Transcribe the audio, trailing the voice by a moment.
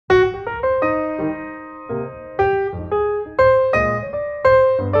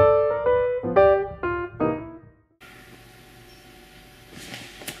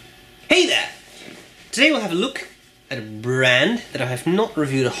Today we'll have a look at a brand that I have not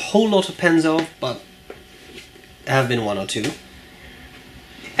reviewed a whole lot of pens of, but there have been one or two.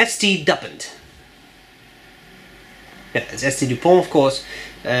 Dupont. Yeah, it's Dupont, of course.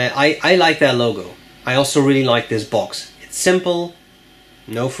 I like their logo. I also really like this box. It's simple,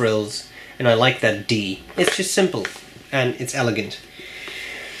 no frills, and I like that D. It's just simple and it's elegant.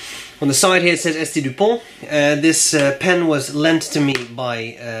 On the side here it says Dupont. This pen was lent to me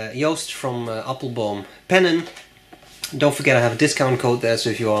by Joost from Appelboom Pennen. Don't forget I have a discount code there, so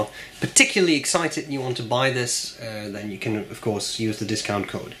if you are particularly excited and you want to buy this, then you can of course use the discount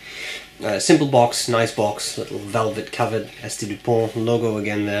code. Simple box, nice box, little velvet covered Dupont logo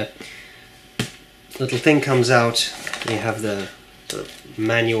again there. Little thing comes out, you have the sort of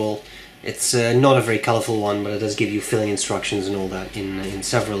manual. It's not a very colourful one, but it does give you filling instructions and all that in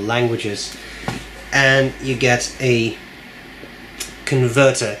several languages. And you get a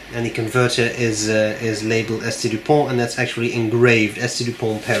converter, and the converter is labelled Dupont, and that's actually engraved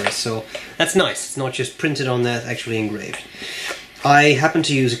Dupont Paris. So that's nice. It's not just printed on there; it's actually engraved. I happen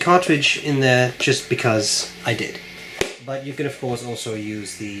to use a cartridge in there just because I did, but you can of course also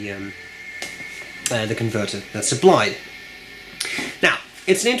use the converter that's supplied. Now,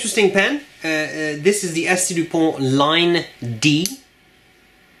 it's an interesting pen. This is the Dupont Line D,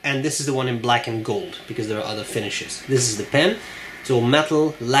 and this is the one in black and gold, because there are other finishes. This is the pen. It's all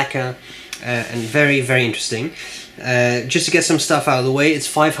metal, lacquer, and very, very interesting. Just to get some stuff out of the way, it's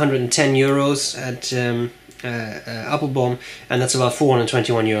 510 euros at Appelboom, and that's about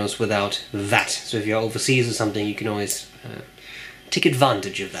 421 euros without VAT. So if you're overseas or something, you can always take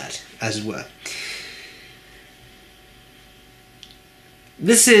advantage of that, as it were.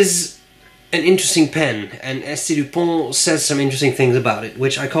 This is an interesting pen, and Dupont says some interesting things about it,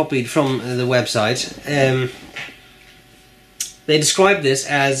 which I copied from the website. They describe this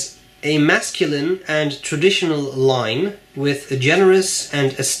as a masculine and traditional line with generous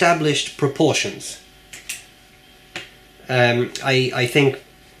and established proportions.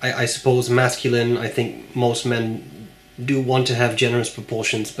 I suppose masculine, I think most men do want to have generous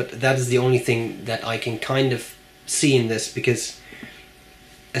proportions, but that is the only thing that I can kind of see in this, because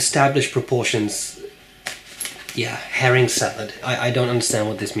established proportions, yeah, herring salad. I don't understand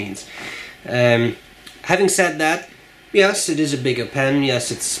what this means. Having said that, yes, it is a bigger pen, yes,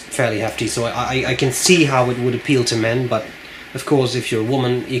 it's fairly hefty, so I can see how it would appeal to men, but of course if you're a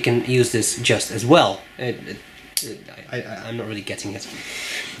woman you can use this just as well. I'm not really getting it.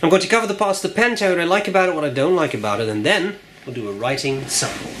 I'm going to cover the parts of the pen, tell you what I like about it, what I don't like about it, and then we'll do a writing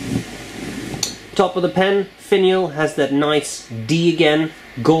sample. Top of the pen, finial, has that nice D again,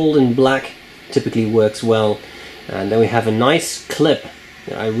 gold and black, typically works well. And then we have a nice clip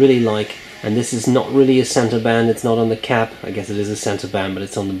that I really like, and this is not really a center band, it's not on the cap, I guess it is a center band, but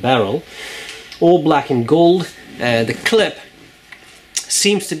it's on the barrel. All black and gold. The clip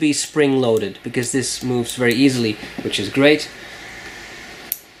seems to be spring-loaded, because this moves very easily, which is great.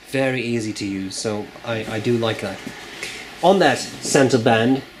 Very easy to use, so I do like that. On that center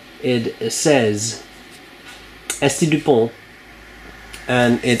band, it says Dupont,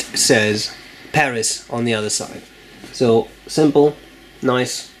 and it says Paris on the other side. So simple,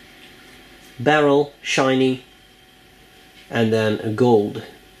 nice, barrel, shiny, and then a gold,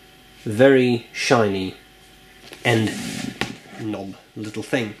 very shiny end knob little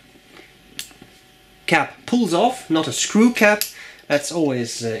thing. Cap pulls off, not a screw cap, that's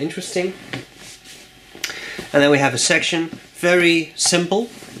always interesting. And then we have a section, very simple,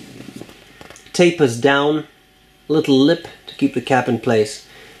 tapers down, little lip to keep the cap in place,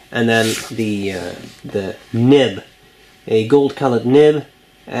 and then the nib, a gold colored nib,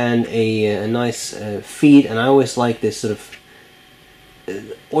 and a nice feed. And I always like this sort of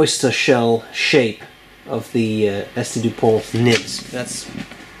oyster shell shape of the Dupont nibs. That's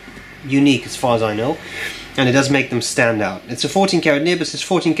unique as far as I know, and it does make them stand out. It's a 14 karat nib, it says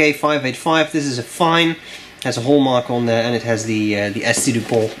 14K 585, this is a fine, has a hallmark on there, and it has the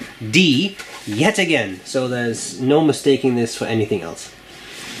Dupont D yet again, so there's no mistaking this for anything else.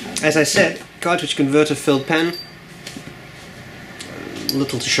 As I said, cartridge converter filled pen,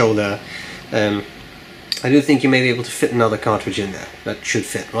 little to show there. I do think you may be able to fit another cartridge in there. That should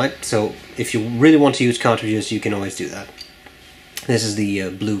fit, right? So if you really want to use cartridges, you can always do that. This is the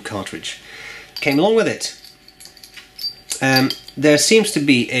blue cartridge. Came along with it. There seems to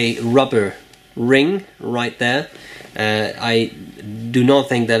be a rubber ring right there. I do not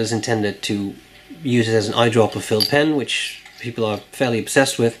think that is intended to use it as an eyedropper filled pen, which people are fairly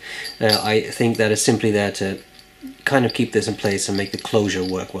obsessed with. I think that is simply there to kind of keep this in place and make the closure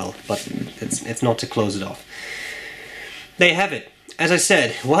work well, but it's not to close it off. There you have it. as I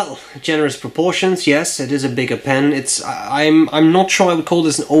said, well, generous proportions. Yes, it is a bigger pen. I'm not sure I would call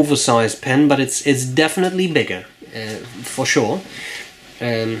this an oversized pen, but it's definitely bigger, for sure.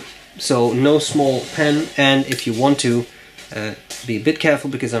 So no small pen, and if you want to, be a bit careful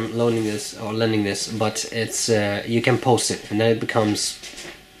because I'm loaning this or lending this, but it's you can post it, and then it becomes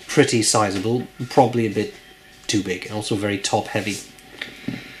pretty sizable, probably a bit too big, and also very top heavy.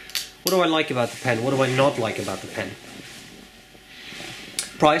 What do I like about the pen? What do I not like about the pen?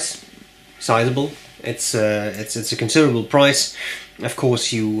 Price, sizable. It's a considerable price. Of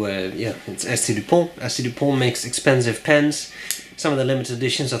course, yeah, it's Dupont. Dupont makes expensive pens. Some of the limited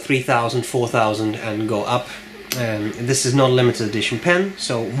editions are 3,000, 4,000 and go up. This is not a limited edition pen,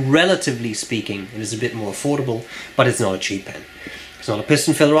 so relatively speaking, it is a bit more affordable, but it's not a cheap pen. It's not a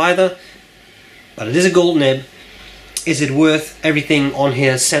piston filler either, but it is a gold nib. Is it worth everything on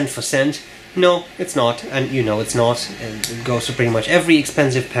here cent for cent? No, it's not, and you know it's not. And it goes for pretty much every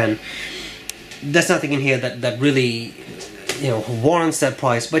expensive pen. There's nothing in here that really, you know, warrants that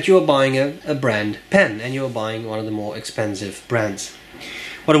price, but you're buying a brand pen, and you're buying one of the more expensive brands.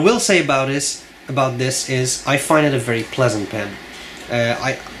 What I will say about this is I find it a very pleasant pen.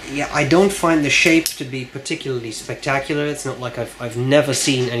 I don't find the shape to be particularly spectacular. It's not like I've never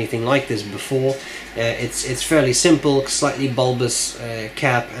seen anything like this before. It's fairly simple, slightly bulbous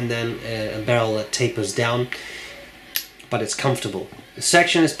cap, and then a barrel that tapers down, but it's comfortable. The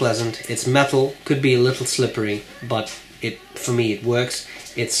section is pleasant. It's metal, could be a little slippery, but for me it works.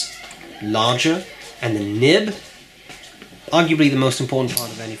 It's larger, and the nib, arguably the most important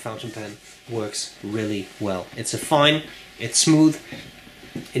part of any fountain pen, works really well. It's it's smooth.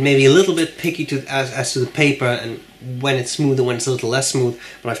 It may be a little bit picky as to the paper and when it's smooth and when it's a little less smooth,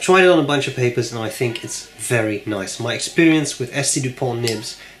 but I've tried it on a bunch of papers and I think it's very nice. My experience with Dupont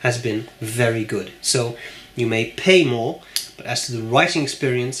nibs has been very good. So you may pay more, but as to the writing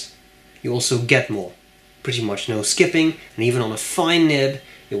experience, you also get more. Pretty much no skipping, and even on a fine nib,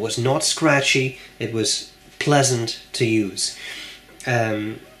 it was not scratchy, it was pleasant to use.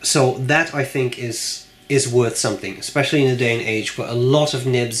 So that, I think, is worth something, especially in a day and age where a lot of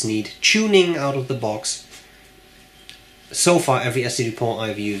nibs need tuning out of the box. So far, every Dupont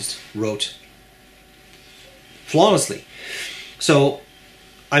I've used wrote flawlessly. So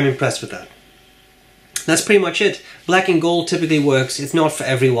I'm impressed with that. That's pretty much it. Black and gold typically works. It's not for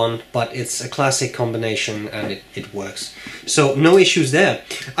everyone, but it's a classic combination and it works. So no issues there.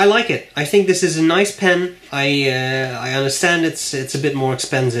 I like it. I think this is a nice pen. I understand it's a bit more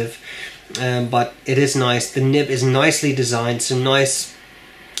expensive, but it is nice. The nib is nicely designed, some nice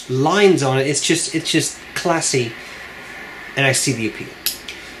lines on it. It's just classy, and I see the appeal.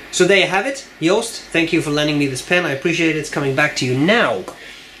 So there you have it. Joost, thank you for lending me this pen. I appreciate it. It's coming back to you now.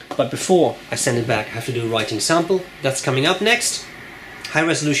 But before I send it back, I have to do a writing sample. That's coming up next. High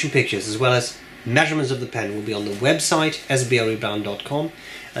resolution pictures as well as measurements of the pen will be on the website sbrebrown.com,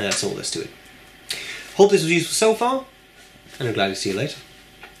 and that's all there's to it. Hope this was useful so far, and I'm glad to see you later.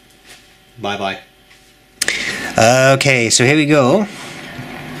 Bye bye. Okay, so here we go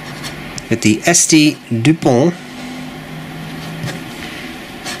with the Dupont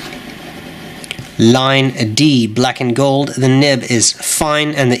Line D, black and gold. The nib is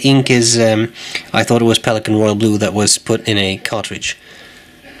fine, and the ink is, I thought it was Pelican Royal Blue that was put in a cartridge.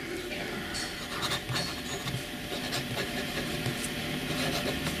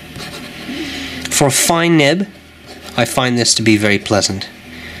 For a fine nib, I find this to be very pleasant.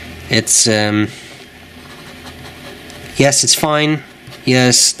 It's, yes, it's fine.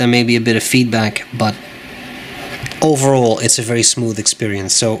 Yes, there may be a bit of feedback, but overall, it's a very smooth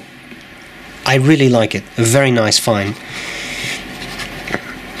experience. So I really like it. A very nice fine.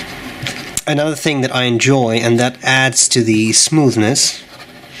 Another thing that I enjoy, and that adds to the smoothness,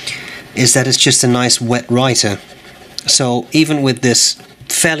 is that it's just a nice wet writer. So even with this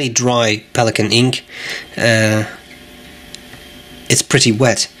fairly dry Pelican ink, it's pretty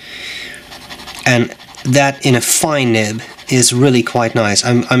wet. And that in a fine nib is really quite nice.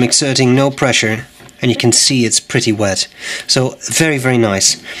 I'm exerting no pressure, and you can see it's pretty wet. So very, very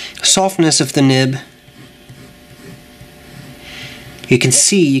nice. Softness of the nib. You can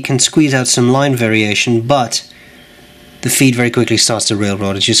see you can squeeze out some line variation, but the feed very quickly starts to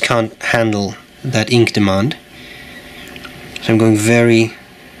railroad. It just can't handle that ink demand. So I'm going very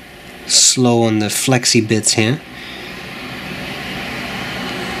slow on the flexy bits here.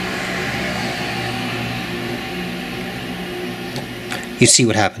 You see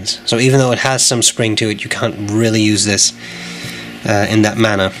what happens. So even though it has some spring to it, you can't really use this in that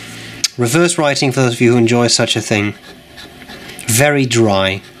manner. Reverse writing, for those of you who enjoy such a thing. Very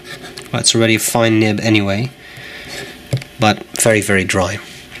dry. Well, it's already a fine nib anyway. but very, very dry.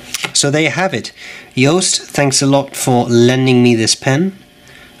 So there you have it. Joost, thanks a lot for lending me this pen.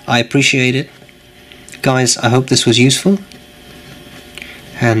 I appreciate it. Guys, I hope this was useful.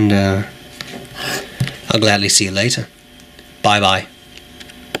 And I'll gladly see you later. Bye-bye.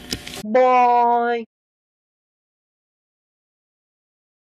 Bye.